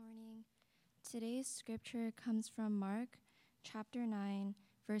Today's scripture comes from Mark chapter 9,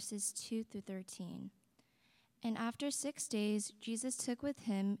 verses 2 through 13. And after 6 days, Jesus took with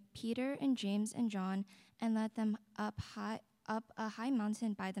him Peter and James and John and led them up a high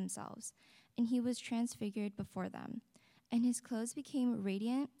mountain by themselves, and he was transfigured before them. And his clothes became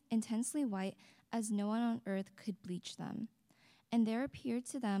radiant, intensely white, as no one on earth could bleach them. And there appeared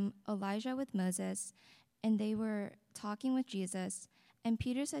to them Elijah with Moses, and they were talking with Jesus. And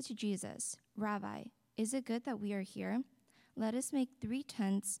Peter said to Jesus, "Rabbi, is it good that we are here? Let us make 3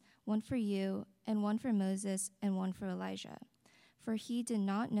 tents, one for you, and one for Moses, and one for Elijah." For he did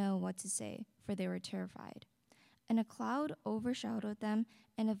not know what to say, for they were terrified. And a cloud overshadowed them,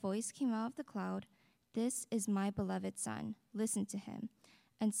 and a voice came out of the cloud, "This is my beloved Son, listen to him."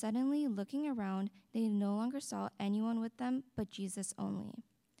 And suddenly, looking around, they no longer saw anyone with them but Jesus only.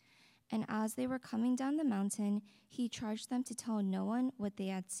 And as they were coming down the mountain, he charged them to tell no one what they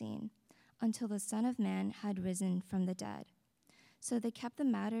had seen, until the Son of Man had risen from the dead. So they kept the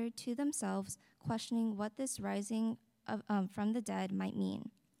matter to themselves, questioning what this rising from the dead might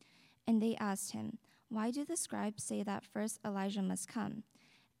mean. And they asked him, "Why do the scribes say that first Elijah must come?"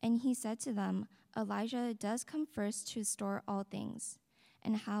 And he said to them, "Elijah does come first to restore all things.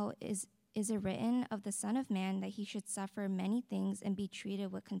 And how is it written of the Son of Man that he should suffer many things and be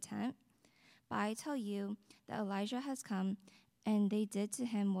treated with contempt? But I tell you that Elijah has come, and they did to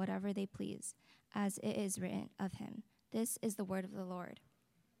him whatever they pleased, as it is written of him." This is the word of the Lord.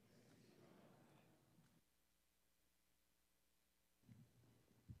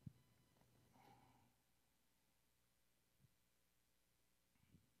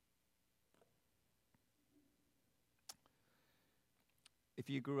 If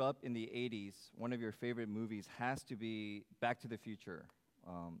you grew up in the 80s, one of your favorite movies has to be Back to the Future.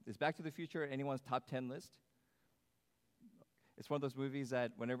 Is Back to the Future anyone's top 10 list? It's one of those movies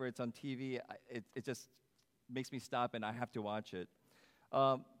that whenever it's on TV, it just makes me stop and I have to watch it.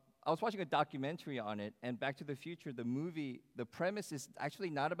 I was watching a documentary on it, and Back to the Future, the movie, the premise is actually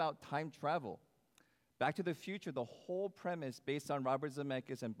not about time travel. Back to the Future, the whole premise, based on Robert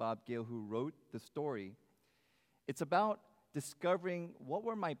Zemeckis and Bob Gale, who wrote the story, it's about discovering what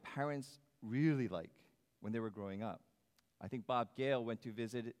were my parents really like when they were growing up. I think Bob Gale went to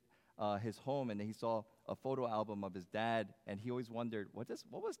visit his home, and he saw a photo album of his dad, and he always wondered, what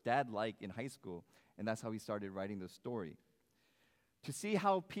was dad like in high school? And that's how he started writing the story. To see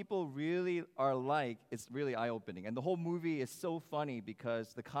how people really are like, it's really eye-opening. And the whole movie is so funny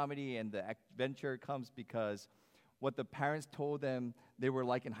because the comedy and the adventure comes because what the parents told them they were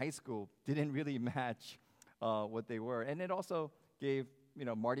like in high school didn't really match what they were. And it also gave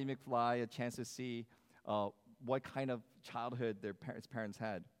Marty McFly a chance to see what kind of childhood his parents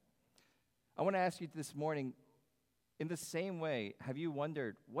had. I want to ask you this morning, in the same way, have you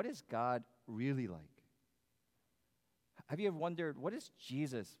wondered, what is God really like? Have you ever wondered, what was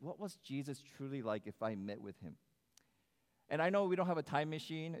Jesus truly like if I met with him? And I know we don't have a time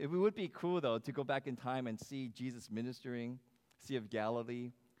machine. It would be cool, though, to go back in time and see Jesus ministering, Sea of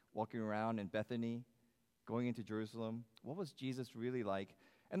Galilee, walking around in Bethany, going into Jerusalem. What was Jesus really like?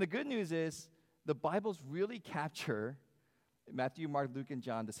 And the good news is the Bibles really capture, Matthew, Mark, Luke, and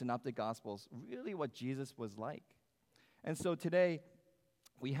John, the Synoptic Gospels, really what Jesus was like. And so today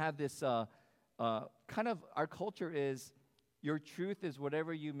we have this kind of, our culture is, your truth is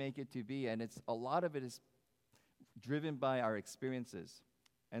whatever you make it to be, and a lot of it is driven by our experiences.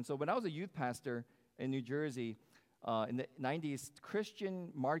 And so when I was a youth pastor in New Jersey, in the 90s,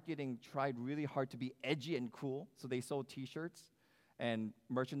 Christian marketing tried really hard to be edgy and cool. So they sold T-shirts and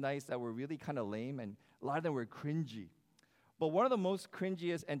merchandise that were really kind of lame, and a lot of them were cringy. But one of the most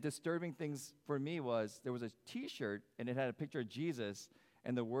cringiest and disturbing things for me was there was a T-shirt, and it had a picture of Jesus,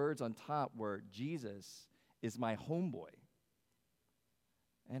 and the words on top were, "Jesus is my homeboy."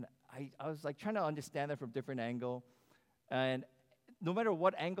 And I was like trying to understand that from a different angle. And no matter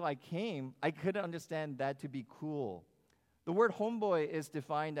what angle I came, I couldn't understand that to be cool. The word homeboy is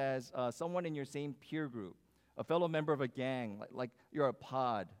defined as someone in your same peer group, a fellow member of a gang, like you're a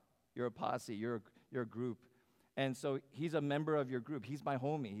pod, you're a posse, you're a group. And so he's a member of your group. He's my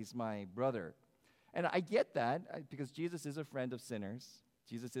homie. He's my brother. And I get that because Jesus is a friend of sinners.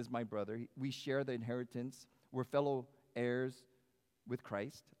 Jesus is my brother. We share the inheritance. We're fellow heirs with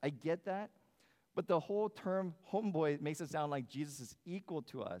Christ. I get that. But the whole term homeboy makes it sound like Jesus is equal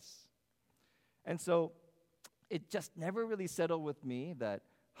to us. And so it just never really settled with me that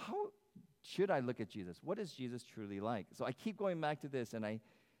how should I look at Jesus? What is Jesus truly like? So I keep going back to this, and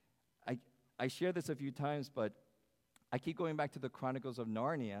I share this a few times, but I keep going back to the Chronicles of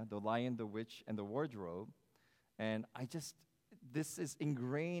Narnia, the Lion, the Witch, and the Wardrobe, and this is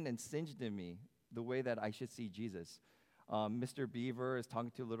ingrained and singed in me, the way that I should see Jesus. Mr. Beaver is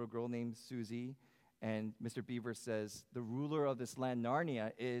talking to a little girl named Susie, and Mr. Beaver says, the ruler of this land,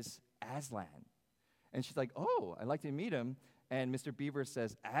 Narnia, is Aslan. And she's like, oh, I'd like to meet him. And Mr. Beaver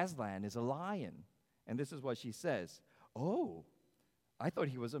says, Aslan is a lion. And this is what she says, oh, I thought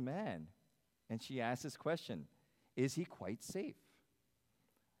he was a man. And she asks this question, is he quite safe?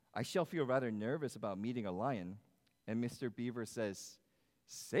 I shall feel rather nervous about meeting a lion. And Mr. Beaver says,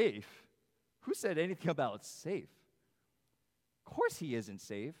 safe? Who said anything about safe? Of course he isn't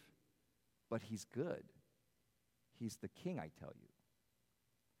safe, but he's good. He's the king, I tell you.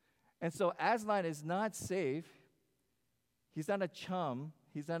 And so Aslan is not safe. He's not a chum.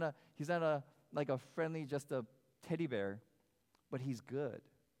 He's not a like a friendly, just a teddy bear, but he's good,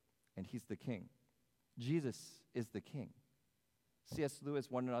 and he's the king. Jesus is the king. C.S. Lewis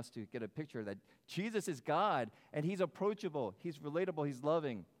wanted us to get a picture that Jesus is God, and he's approachable, he's relatable, he's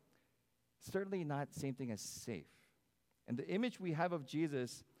loving. Certainly not the same thing as safe. And the image we have of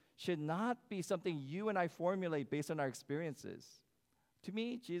Jesus should not be something you and I formulate based on our experiences. To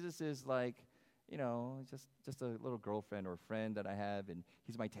me, Jesus is like, just a little girlfriend or friend that I have, and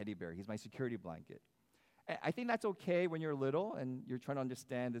he's my teddy bear, he's my security blanket. And I think that's okay when you're little and you're trying to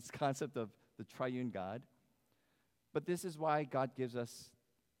understand this concept of the triune God. But this is why God gives us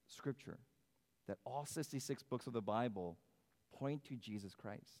Scripture, that all 66 books of the Bible point to Jesus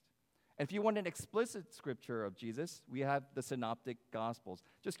Christ. And if you want an explicit scripture of Jesus, we have the Synoptic Gospels.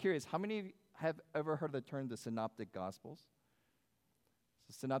 Just curious, how many have ever heard the term the Synoptic Gospels?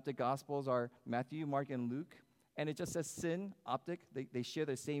 The Synoptic Gospels are Matthew, Mark, and Luke. And it just says synoptic. They share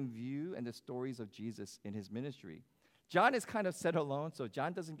the same view and the stories of Jesus in his ministry. John is kind of set alone, so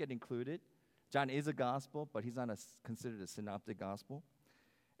John doesn't get included. John is a gospel, but he's not considered a synoptic gospel.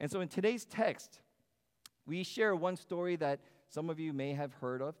 And so in today's text, we share one story that some of you may have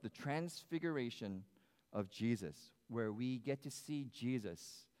heard of, the Transfiguration of Jesus, where we get to see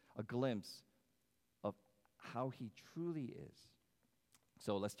Jesus, a glimpse of how he truly is.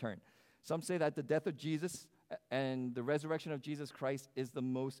 So let's turn. Some say that the death of Jesus and the resurrection of Jesus Christ is the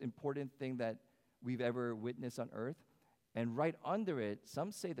most important thing that we've ever witnessed on earth. And right under it,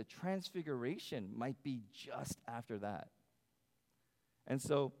 some say the transfiguration might be just after that. And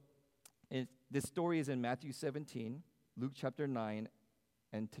so this story is in Matthew 17, Luke chapter 9,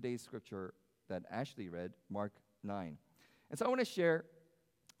 and today's scripture that Ashley read, Mark 9. And so I want to share,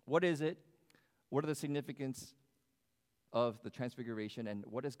 what is it? What are the significance of the transfiguration, and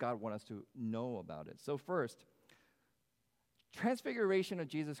what does God want us to know about it? So first, transfiguration of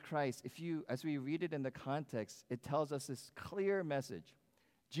Jesus Christ, as we read it in the context, it tells us this clear message.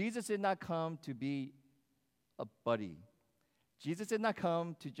 Jesus did not come to be a buddy. Jesus did not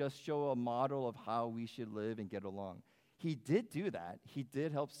come to just show a model of how we should live and get along. He did do that. He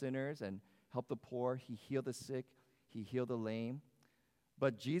did help sinners and help the poor. He healed the sick. He healed the lame.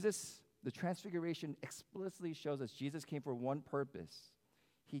 But Jesus, the transfiguration explicitly shows us Jesus came for one purpose.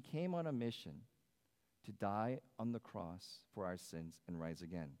 He came on a mission to die on the cross for our sins and rise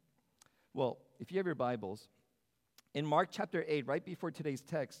again. Well, if you have your Bibles, in Mark chapter 8, right before today's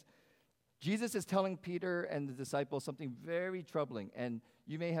text, Jesus is telling Peter and the disciples something very troubling. And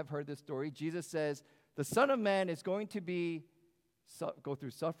you may have heard this story. Jesus says, the Son of Man is going to go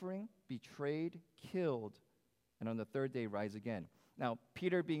through suffering, betrayed, killed, and on the third day rise again. Now,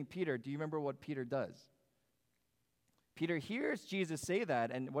 Peter being Peter, do you remember what Peter does? Peter hears Jesus say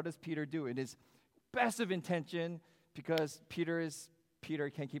that, and what does Peter do? In his best of intention, because Peter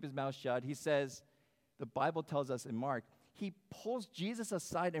can't keep his mouth shut, he says, the Bible tells us in Mark, he pulls Jesus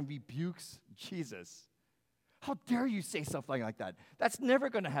aside and rebukes Jesus. How dare you say something like that? That's never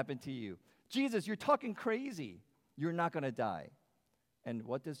going to happen to you. Jesus, you're talking crazy. You're not going to die. And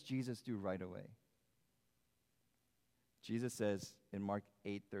what does Jesus do right away? Jesus says in Mark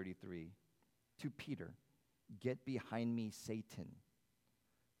 8:33 to Peter, get behind me, Satan,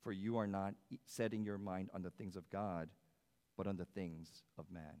 for you are not setting your mind on the things of God, but on the things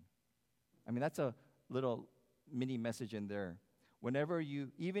of man. I mean, that's a little mini message in there. Whenever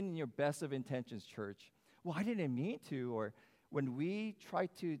even in your best of intentions, church, well, I didn't mean to, or when we try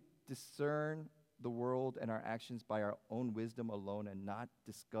to discern the world and our actions by our own wisdom alone and not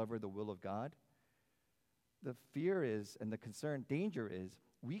discover the will of God, the fear is, and the danger is,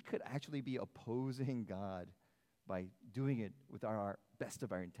 we could actually be opposing God by doing it with our best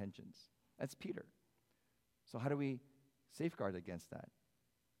of our intentions. That's Peter. So how do we safeguard against that?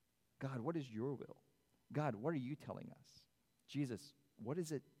 God, what is your will? God, what are you telling us? Jesus, what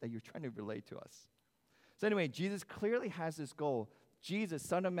is it that you're trying to relate to us? So anyway, Jesus clearly has this goal. Jesus,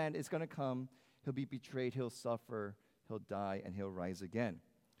 Son of Man, is going to come. He'll be betrayed. He'll suffer. he'll die, and he'll rise again.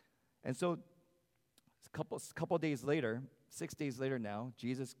 And so couple days later, 6 days later now,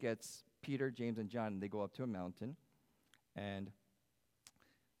 Jesus gets Peter, James, and John, and they go up to a mountain. And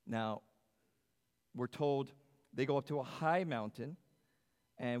now we're told they go up to a high mountain,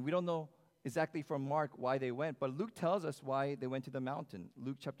 and we don't know exactly from Mark why they went, but Luke tells us why they went to the mountain.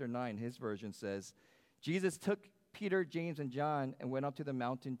 Luke chapter 9, his version says, Jesus took Peter, James, and John and went up to the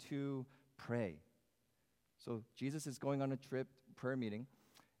mountain to pray. So Jesus is going on a trip, prayer meeting.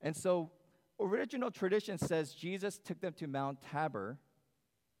 And so original tradition says Jesus took them to Mount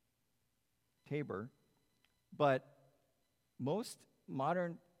Tabor, but most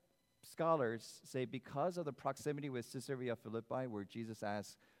modern scholars say because of the proximity with Caesarea Philippi, where Jesus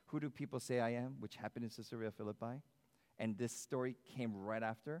asks, "Who do people say I am?" which happened in Caesarea Philippi, and this story came right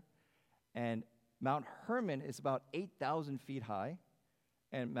after. And Mount Hermon is about 8,000 feet high,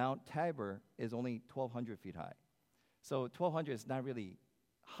 and Mount Tabor is only 1,200 feet high. So 1,200 is not really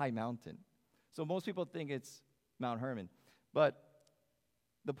high mountain. So most people think it's Mount Hermon. But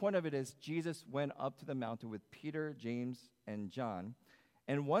the point of it is Jesus went up to the mountain with Peter, James, and John.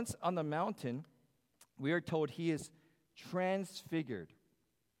 And once on the mountain, we are told he is transfigured.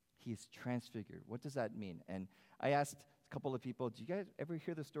 He is transfigured. What does that mean? And I asked a couple of people, do you guys ever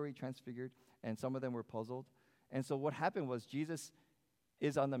hear the story transfigured? And some of them were puzzled. And so what happened was Jesus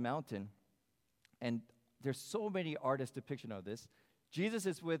is on the mountain, and there's so many artist depiction of this. Jesus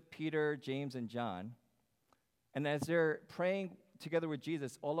is with Peter, James, and John. And as they're praying together with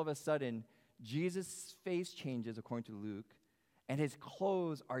Jesus, all of a sudden, Jesus' face changes, according to Luke, and his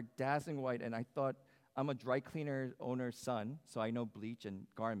clothes are dazzling white. And I thought, I'm a dry cleaner owner's son, so I know bleach and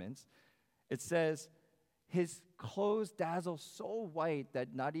garments. It says, his clothes dazzle so white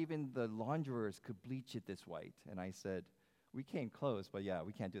that not even the launderers could bleach it this white. And I said, we came close, but yeah,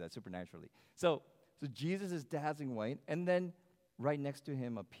 we can't do that supernaturally. So Jesus is dazzling white, and then right next to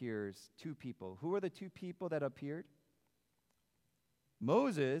him appears two people. Who are the two people that appeared?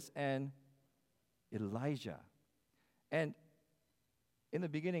 Moses and Elijah. And in the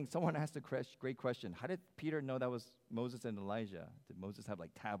beginning, someone asked a great question. How did Peter know that was Moses and Elijah? Did Moses have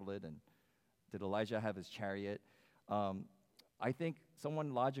like tablet, and did Elijah have his chariot? I think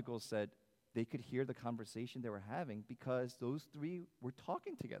someone logical said they could hear the conversation they were having because those three were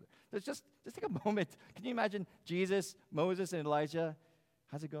talking together. Just take a moment. Can you imagine Jesus, Moses, and Elijah?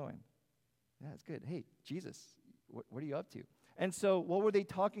 How's it going? Yeah, it's good. Hey, Jesus, what are you up to? And so what were they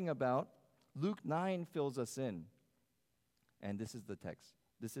talking about? Luke 9 fills us in. And this is the text.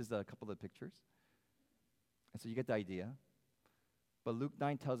 This is a couple of pictures. And so you get the idea. But Luke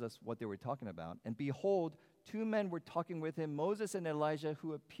 9 tells us what they were talking about. And behold, two men were talking with him, Moses and Elijah,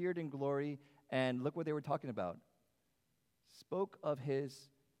 who appeared in glory. And look what they were talking about. Spoke of his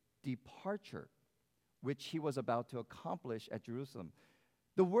departure, which he was about to accomplish at Jerusalem.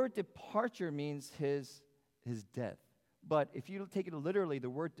 The word departure means his death. But if you take it literally, the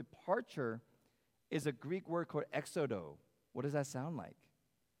word departure is a Greek word called exodo. What does that sound like?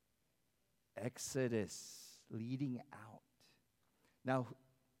 Exodus, leading out. Now,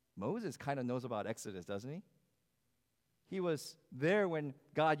 Moses kind of knows about Exodus, doesn't he? He was there when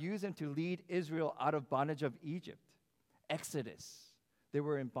God used him to lead Israel out of bondage of Egypt. Exodus. They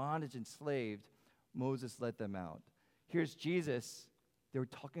were in bondage, enslaved. Moses led them out. Here's Jesus. They were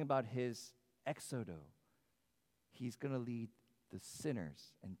talking about his exodo. He's going to lead the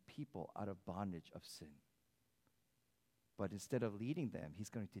sinners and people out of bondage of sin. But instead of leading them, he's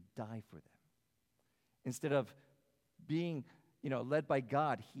going to die for them. Instead of being, led by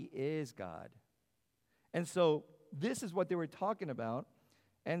God, he is God. And so this is what they were talking about.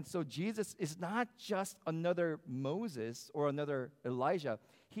 And so Jesus is not just another Moses or another Elijah.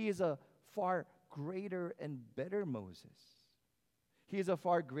 He is a far greater and better Moses. He is a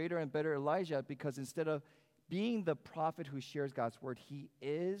far greater and better Elijah because instead of being the prophet who shares God's word, he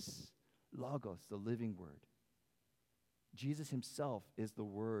is Logos, the living word. Jesus himself is the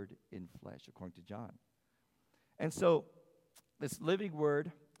word in flesh, according to John. And so this living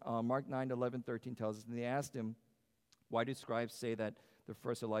word, Mark 9, 11, 13 tells us, and they asked him, why do scribes say that the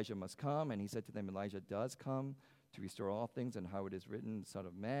first Elijah must come? And he said to them, Elijah does come to restore all things, and how it is written, the Son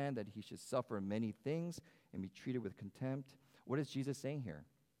of Man, that he should suffer many things and be treated with contempt. What is Jesus saying here?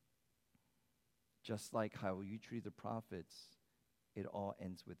 Just like how you treat the prophets, it all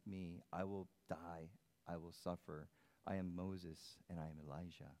ends with me. I will die. I will suffer. I am Moses and I am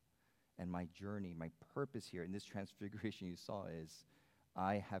Elijah. And my journey, my purpose here in this transfiguration you saw is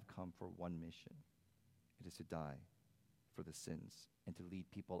I have come for one mission. It is to die for the sins and to lead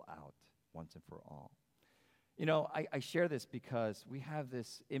people out once and for all. I share this because we have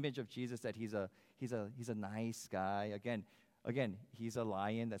this image of Jesus that he's a nice guy. Again, he's a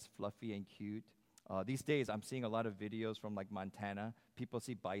lion that's fluffy and cute. These days, I'm seeing a lot of videos from like Montana. People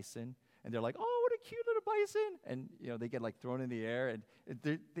see bison, and they're like, "Oh, what a cute little bison!" And they get like thrown in the air, and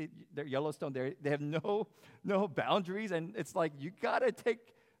they're Yellowstone. They have no boundaries, and it's like you gotta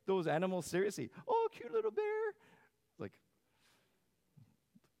take those animals seriously. Oh, cute little bear! Like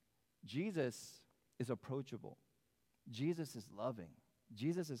Jesus is approachable. Jesus is loving.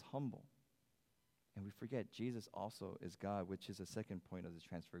 Jesus is humble. And we forget Jesus also is God, which is the second point of the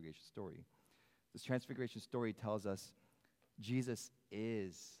transfiguration story. This transfiguration story tells us Jesus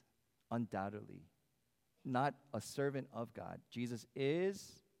is undoubtedly not a servant of God. Jesus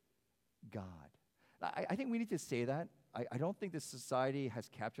is God. I think we need to say that. I don't think this society has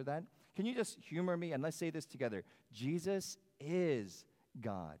captured that. Can you just humor me and let's say this together? Jesus is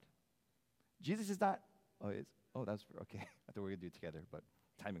God. Jesus is not, that's, okay. I thought we were going to do it together, but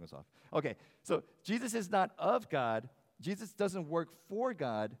timing was off. Okay, so Jesus is not of God. Jesus doesn't work for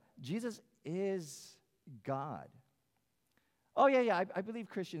God. Jesus is God. Oh, yeah, I believe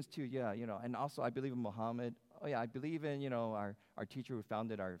Christians too, yeah, and also I believe in Muhammad. Oh, yeah, I believe in, our teacher who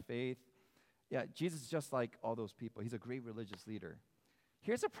founded our faith. Yeah, Jesus is just like all those people. He's a great religious leader.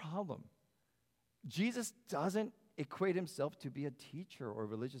 Here's a problem. Jesus doesn't equate himself to be a teacher or a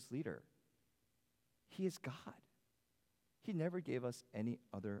religious leader. He is God. He never gave us any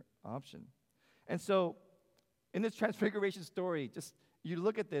other option. And so, in this transfiguration story, just you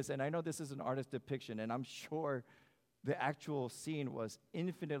look at this, and I know this is an artist's depiction, and I'm sure the actual scene was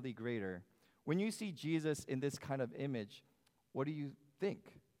infinitely greater. When you see Jesus in this kind of image, what do you think?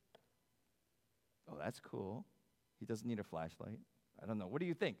 Oh, that's cool. He doesn't need a flashlight. I don't know. What do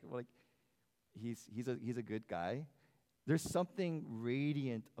you think? Well, like, he's a good guy. There's something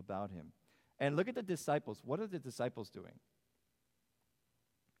radiant about him. And look at the disciples. What are the disciples doing?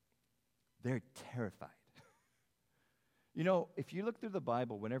 They're terrified. If you look through the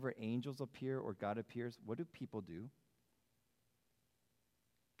Bible, whenever angels appear or God appears, what do people do?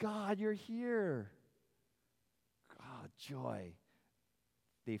 God, you're here. God, joy.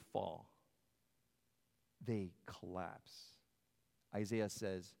 They fall. They collapse. Isaiah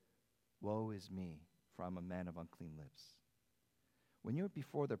says, "Woe is me, for I'm a man of unclean lips." When you're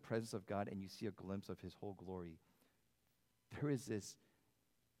before the presence of God and you see a glimpse of his whole glory, there is this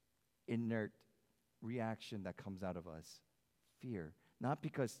inert reaction that comes out of us. Fear. Not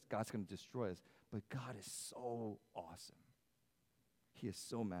because God's going to destroy us, but God is so awesome. He is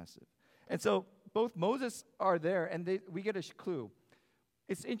so massive. And so both Moses are there, and we get a clue.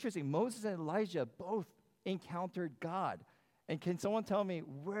 It's interesting. Moses and Elijah both encountered God. And can someone tell me,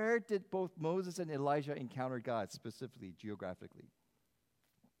 where did both Moses and Elijah encounter God, specifically, geographically?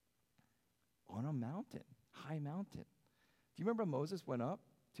 On a mountain, high mountain. Do you remember Moses went up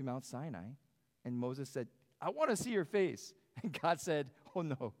to Mount Sinai, and Moses said, "I want to see your face." And God said, "Oh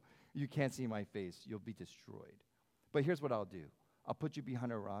no, you can't see my face. You'll be destroyed. But here's what I'll do. I'll put you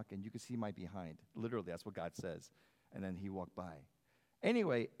behind a rock, and you can see my behind." Literally, that's what God says. And then he walked by.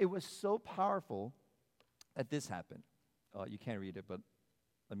 Anyway, it was so powerful that this happened. You can't read it, but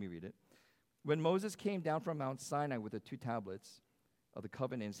let me read it. When Moses came down from Mount Sinai with the 2 tablets of the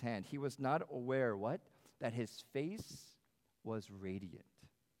covenant in his hand, he was not aware, that his face was radiant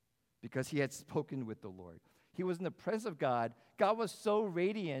because he had spoken with the Lord. He was in the presence of God. God was so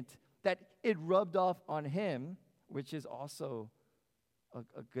radiant that it rubbed off on him, which is also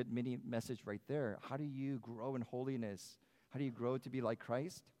a good mini message right there. How do you grow in holiness? How do you grow to be like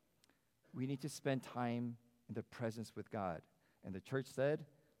Christ? We need to spend time in the presence with God. And the church said,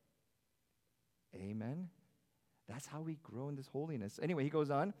 amen. That's how we grow in this holiness. Anyway, he goes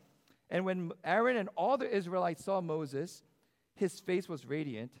on. And when Aaron and all the Israelites saw Moses, his face was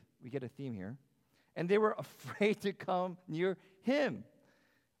radiant. We get a theme here. And they were afraid to come near him.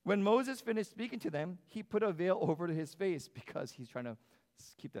 When Moses finished speaking to them, he put a veil over his face because he's trying to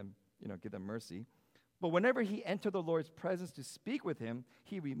keep them, give them mercy. But whenever he entered the Lord's presence to speak with him,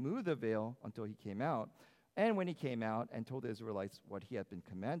 he removed the veil until he came out. And when he came out and told the Israelites what he had been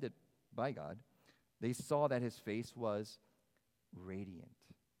commanded by God, they saw that his face was radiant.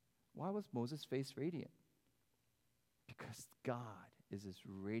 Why was Moses' face radiant? Because God is this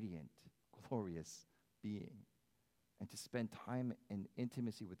radiant, glorious being. And to spend time in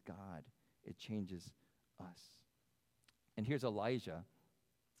intimacy with God, it changes us. And here's Elijah,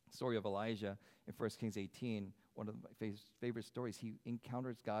 story of Elijah in 1 Kings 18, one of my favorite stories. He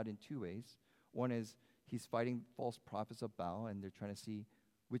encounters God in 2 ways. One is he's fighting false prophets of Baal, and they're trying to see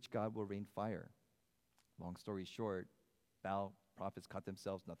which God will rain fire. Long story short, Baal prophets cut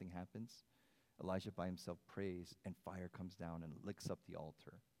themselves, nothing happens. Elijah by himself prays, and fire comes down and licks up the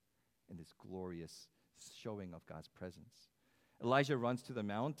altar in this glorious showing of God's presence. Elijah runs to the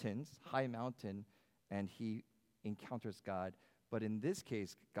mountains, high mountain, and he encounters God. But in this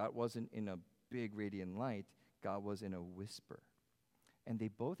case, God wasn't in a big radiant light. God was in a whisper. And they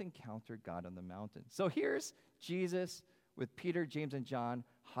both encountered God on the mountain. So here's Jesus with Peter, James, and John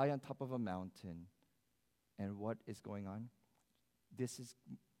high on top of a mountain. And what is going on? This is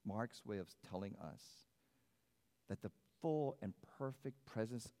Mark's way of telling us that the full and perfect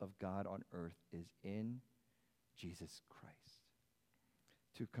presence of God on earth is in Jesus Christ.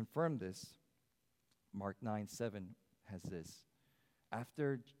 To confirm this, Mark 9:7 has this.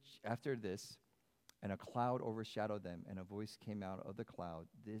 After this, and a cloud overshadowed them, and a voice came out of the cloud,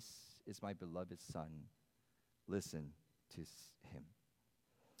 "This is my beloved Son. Listen to him."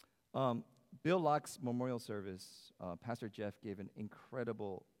 Bill Locke's memorial service, Pastor Jeff gave an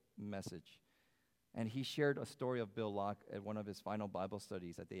incredible message. And he shared a story of Bill Locke at one of his final Bible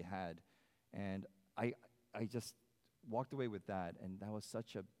studies that they had. And I just walked away with that, and that was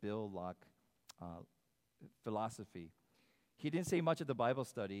such a Bill Locke philosophy. He didn't say much at the Bible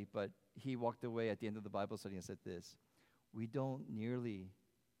study, but he walked away at the end of the Bible study and said this: "We don't nearly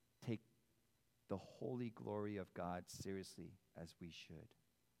take the holy glory of God seriously as we should.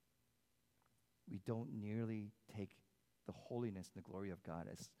 We don't nearly take the holiness and the glory of God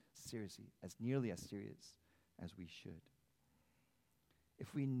as nearly as serious as we should.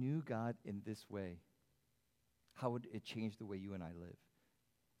 If we knew God in this way, how would it change the way you and I live?"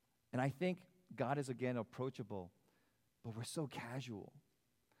 And I think God is, again, approachable, but we're so casual.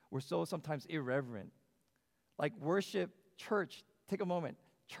 We're so sometimes irreverent. Like worship, church, take a moment.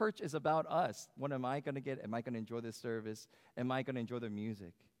 Church is about us. What am I going to get? Am I going to enjoy this service? Am I going to enjoy the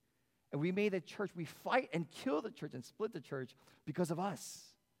music? And we made the church, we fight and kill the church and split the church because of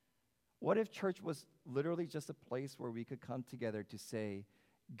us. What if church was literally just a place where we could come together to say,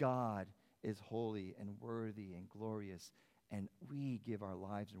 God is holy and worthy and glorious, and we give our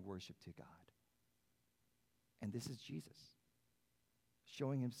lives in worship to God? And this is Jesus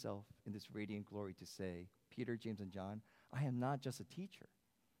showing himself in this radiant glory to say, Peter, James, and John, I am not just a teacher.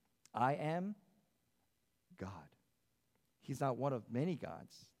 I am God. He's not one of many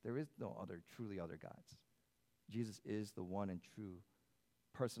gods. There is no truly other gods. Jesus is the one and true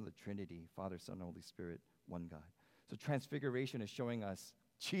person of the Trinity, Father, Son, and Holy Spirit, one God. So transfiguration is showing us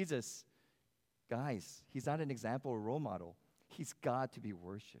Jesus, guys, he's not an example or role model. He's God to be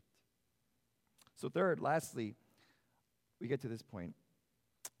worshipped. So third, lastly, we get to this point.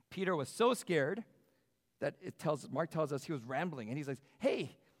 Peter was so scared that Mark tells us he was rambling, and he's like,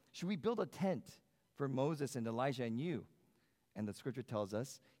 hey, should we build a tent for Moses and Elijah and you? And the scripture tells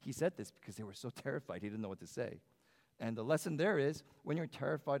us he said this because they were so terrified, he didn't know what to say. And the lesson there is, when you're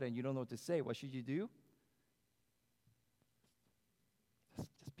terrified and you don't know what to say, what should you do?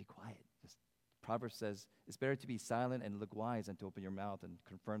 Just be quiet. Proverbs says, it's better to be silent and look wise than to open your mouth and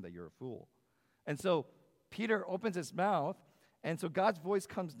confirm that you're a fool. And so Peter opens his mouth, and so God's voice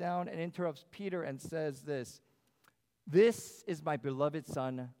comes down and interrupts Peter and says this: "This is my beloved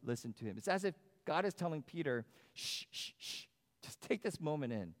Son, listen to him." It's as if God is telling Peter, shh, shh, shh, just take this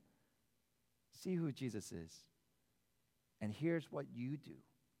moment in. See who Jesus is. And here's what you do.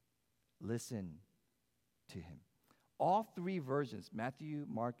 Listen to him. All three versions, Matthew,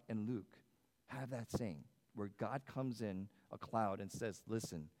 Mark, and Luke, have that saying where God comes in a cloud and says,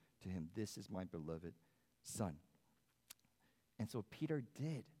 listen to him. This is my beloved Son. And so Peter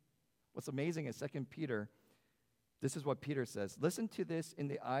did. What's amazing is 2 Peter, this is what Peter says. Listen to this in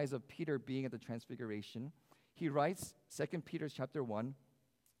the eyes of Peter being at the transfiguration. He writes, 2 Peter chapter 1,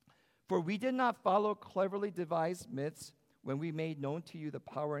 "For we did not follow cleverly devised myths when we made known to you the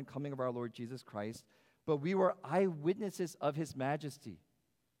power and coming of our Lord Jesus Christ, but we were eyewitnesses of his majesty."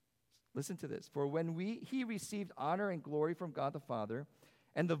 Listen to this. "For when he received honor and glory from God the Father,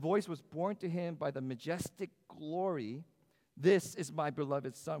 and the voice was borne to him by the majestic glory, 'This is my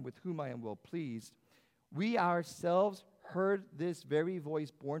beloved Son, with whom I am well pleased,' we ourselves heard this very voice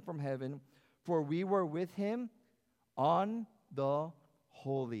borne from heaven, for we were with him on the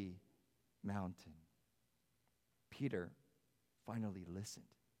holy mountain." Peter finally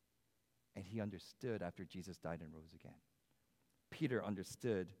listened, and he understood after Jesus died and rose again. Peter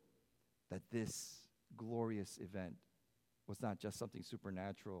understood that this glorious event was not just something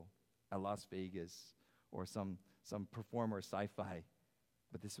supernatural at Las Vegas or some performer sci-fi,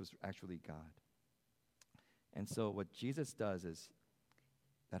 but this was actually God. And so what Jesus does is,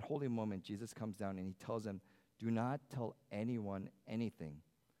 that holy moment, Jesus comes down and he tells them, do not tell anyone anything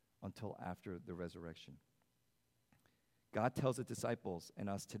until after the resurrection. God tells the disciples and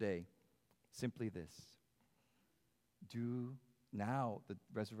us today simply this: do now the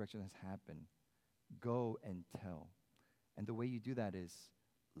resurrection has happened. Go and tell. And the way you do that is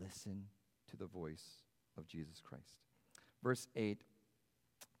listen to the voice of Jesus Christ. Verse 8,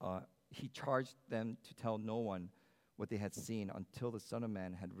 he charged them to tell no one what they had seen until the Son of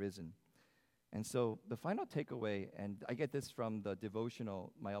Man had risen. And so the final takeaway, and I get this from the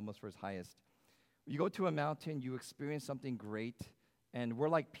devotional, My Almost First Highest. You go to a mountain, you experience something great, and we're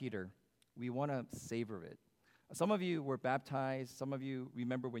like Peter. We want to savor it. Some of you were baptized. Some of you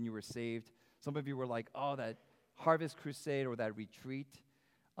remember when you were saved. Some of you were like, oh, that Harvest Crusade or that retreat.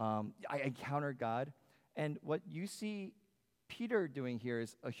 I encountered God. And what you see Peter doing here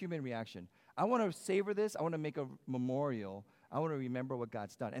is a human reaction. I want to savor this. I want to make a memorial. I want to remember what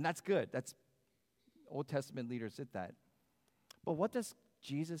God's done. And that's good. That's Old Testament leaders did that. But what does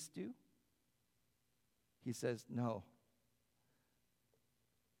Jesus do? He says, no.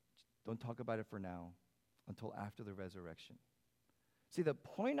 Don't talk about it for now until after the resurrection. See, the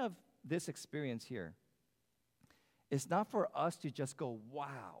point of this experience here is not for us to just go,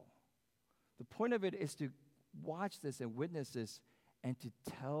 wow. The point of it is to watch this and witness this and to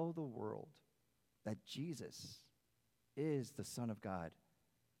tell the world that Jesus is the Son of God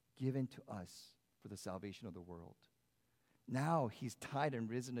given to us for the salvation of the world. Now he's died and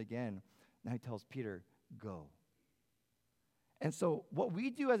risen again. Now he tells Peter, go. And so what we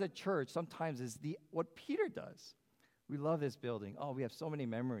do as a church sometimes is what Peter does. We love this building. Oh, we have so many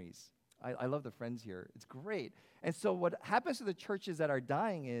memories. I love the friends here. It's great. And so what happens to the churches that are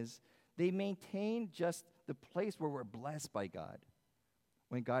dying is they maintain just the place where we're blessed by God.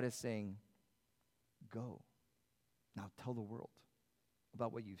 When God is saying, go. Now tell the world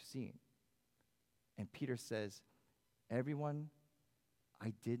about what you've seen. And Peter says, everyone,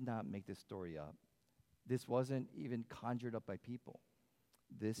 I did not make this story up. This wasn't even conjured up by people.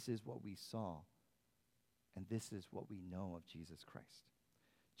 This is what we saw. And this is what we know of Jesus Christ.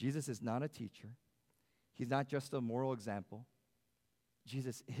 Jesus is not a teacher. He's not just a moral example.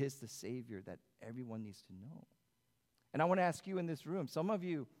 Jesus is the Savior that everyone needs to know. And I want to ask you in this room, some of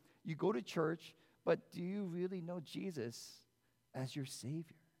you, you go to church, but do you really know Jesus as your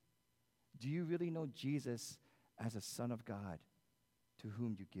Savior? Do you really know Jesus as a Son of God to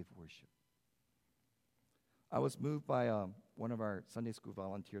whom you give worship? I was moved by one of our Sunday school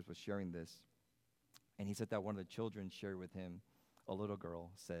volunteers was sharing this. And he said that one of the children shared with him, a little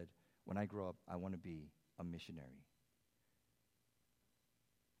girl said, when I grow up, I want to be a missionary.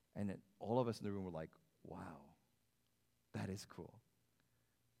 And all of us in the room were like, wow, that is cool.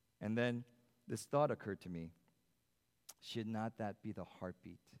 And then this thought occurred to me. Should not that be the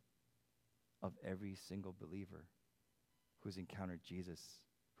heartbeat of every single believer who's encountered Jesus,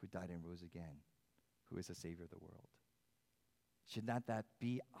 who died and rose again, who is the Savior of the world? Should not that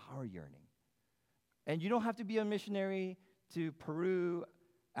be our yearning? And you don't have to be a missionary to Peru,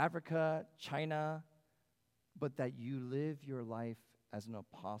 Africa, China, but that you live your life as an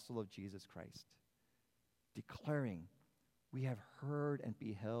apostle of Jesus Christ, declaring, we have heard and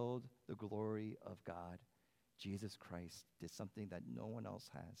beheld the glory of God. Jesus Christ did something that no one else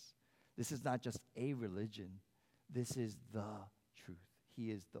has. This is not just a religion. This is the truth.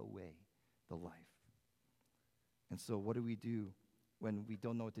 He is the way, the life. And so what do we do when we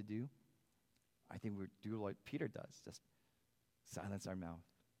don't know what to do? I think we do what Peter does, just silence our mouth,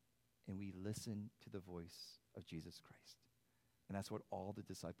 and we listen to the voice of Jesus Christ. And that's what all the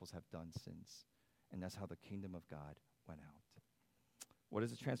disciples have done since, and that's how the kingdom of God went out. What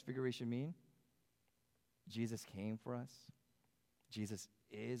does the transfiguration mean? Jesus came for us. Jesus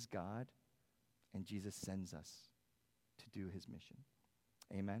is God, and Jesus sends us to do his mission.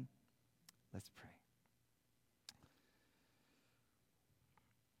 Amen? Let's pray.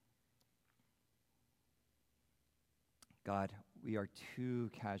 God, we are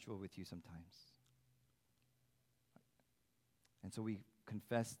too casual with you sometimes. And so we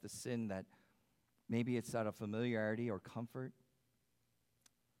confess the sin that maybe it's out of familiarity or comfort,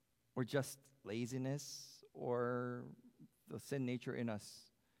 or just laziness, or the sin nature in us.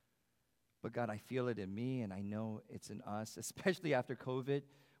 But God, I feel it in me, and I know it's in us, especially after COVID.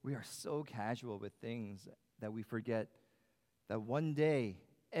 We are so casual with things that we forget that one day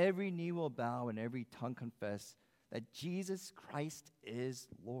every knee will bow and every tongue confess that Jesus Christ is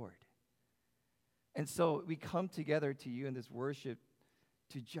Lord. And so we come together to you in this worship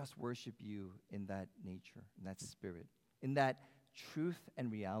to just worship you in that nature, in that spirit, in that truth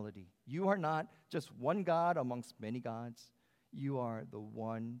and reality. You are not just one God amongst many gods. You are the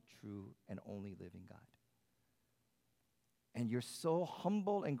one true and only living God. And you're so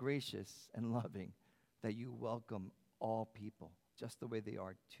humble and gracious and loving that you welcome all people just the way they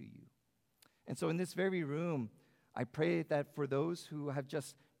are to you. And so in this very room, I pray that for those who have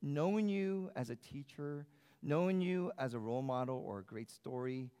just known you as a teacher, known you as a role model or a great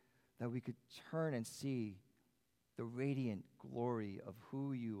story, that we could turn and see the radiant glory of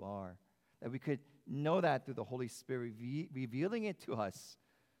who you are, that we could know that through the Holy Spirit, revealing it to us,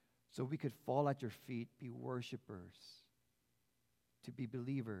 so we could fall at your feet, be worshipers, to be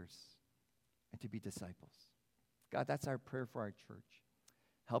believers, and to be disciples. God, that's our prayer for our church.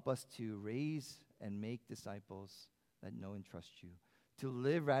 Help us to raise and make disciples that know and trust you, to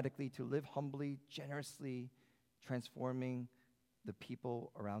live radically, to live humbly, generously, transforming the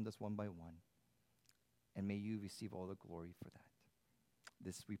people around us one by one. And may you receive all the glory for that.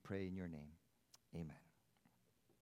 This we pray in your name. Amen.